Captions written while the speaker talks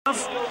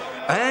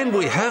And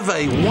we have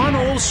a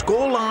 1-1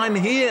 scoreline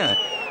here.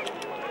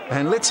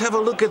 And let's have a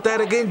look at that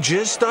again,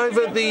 just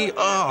over the...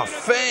 Oh,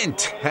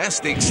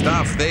 fantastic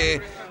stuff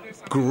there.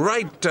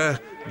 Great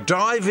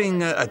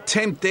diving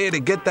attempt there to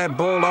get that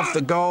ball off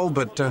the goal.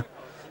 But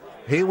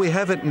here we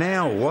have it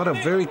now. What a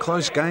very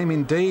close game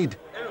indeed.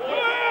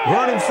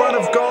 Right in front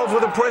of goal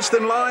for the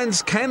Preston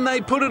Lions. Can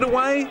they put it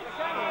away?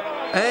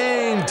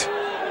 And...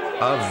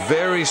 a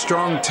very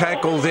strong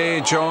tackle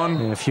there, John.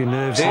 Yeah, a few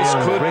nerves. This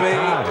here. could be.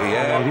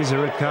 Yeah, it is a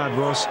red card,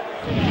 Ross.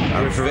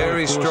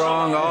 Very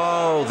strong.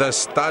 Oh, the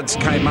studs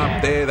came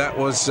up there. That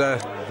was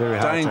very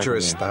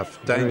dangerous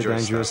stuff.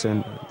 Dangerous stuff.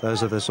 And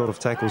those are the sort of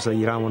tackles that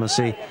you don't want to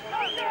see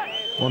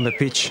on the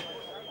pitch.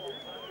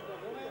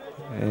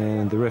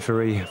 And the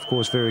referee, of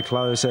course, very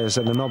close as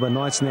the Melbourne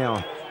Knights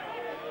now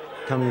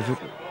coming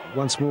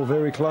once more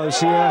very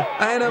close here.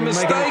 And a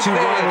mistake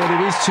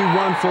there. It is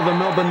 2-1 for the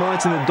Melbourne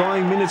Knights in the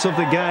dying minutes of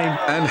the game.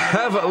 And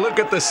have a look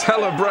at the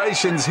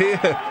celebrations here.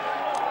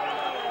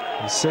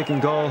 The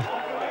second goal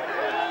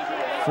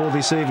for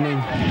this evening.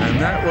 And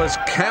that was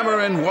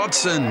Cameron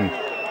Watson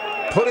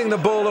putting the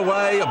ball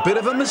away. A bit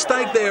of a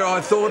mistake there, I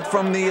thought,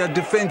 from the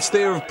defence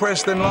there of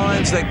Preston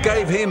Lions that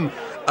gave him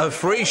a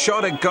free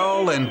shot at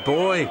goal. And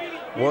boy,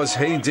 was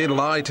he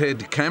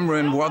delighted.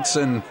 Cameron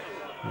Watson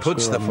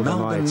puts the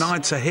Melbourne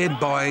Knights ahead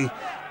by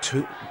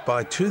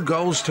 2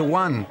 goals to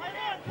 1.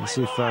 Let's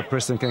see if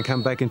Preston can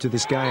come back into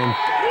this game.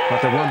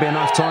 But there won't be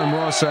enough time,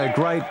 Ross. A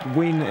great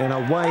win and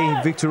away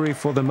victory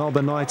for the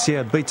Melbourne Knights here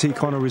at BT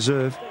Connor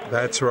Reserve.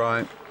 That's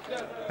right.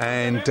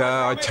 And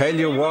I tell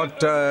you what,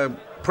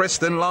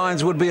 Preston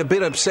Lions would be a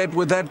bit upset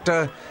with that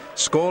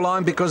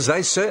scoreline because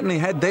they certainly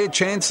had their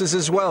chances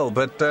as well.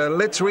 But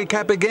let's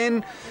recap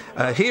again.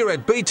 Here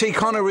at BT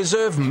Connor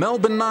Reserve,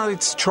 Melbourne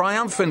Knights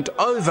triumphant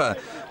over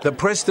the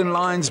Preston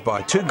Lions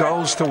by 2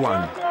 goals to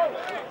 1.